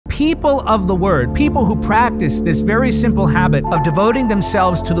people of the Word, people who practice this very simple habit of devoting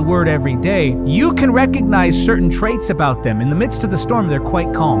themselves to the Word every day, you can recognize certain traits about them. In the midst of the storm, they're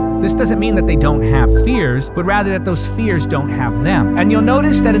quite calm. This doesn't mean that they don't have fears, but rather that those fears don't have them. And you'll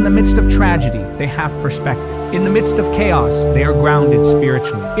notice that in the midst of tragedy, they have perspective. In the midst of chaos, they are grounded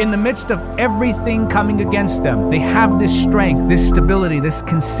spiritually. In the midst of everything coming against them, they have this strength, this stability, this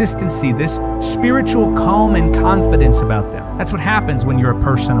consistency, this spiritual calm and confidence about them. That's what happens when you're a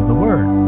person of the Word.